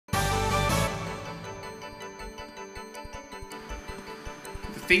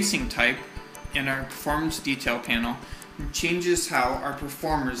facing type in our performance detail panel changes how our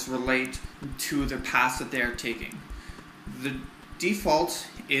performers relate to the path that they are taking. The default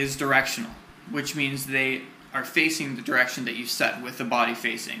is directional, which means they are facing the direction that you set with the body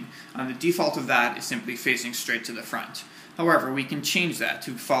facing. The default of that is simply facing straight to the front. However, we can change that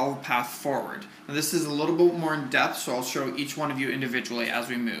to follow path forward. Now this is a little bit more in depth, so I'll show each one of you individually as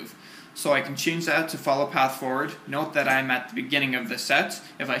we move. So I can change that to follow path forward. Note that I'm at the beginning of the set.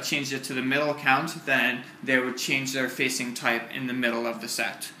 If I changed it to the middle count, then they would change their facing type in the middle of the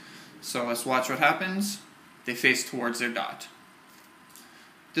set. So let's watch what happens. They face towards their dot.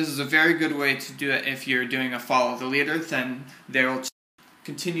 This is a very good way to do it if you're doing a follow the leader, then they'll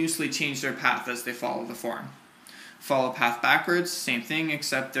continuously change their path as they follow the form. Follow path backwards, same thing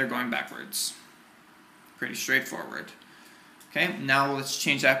except they're going backwards. Pretty straightforward. Okay, now let's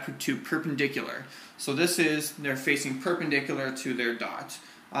change that to perpendicular. So this is they're facing perpendicular to their dot.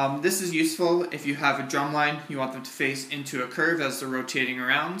 This is useful if you have a drum line, you want them to face into a curve as they're rotating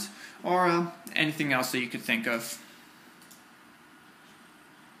around, or anything else that you could think of.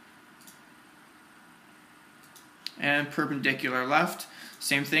 And perpendicular left,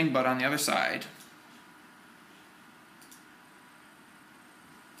 same thing but on the other side.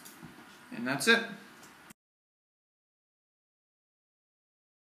 And that's it.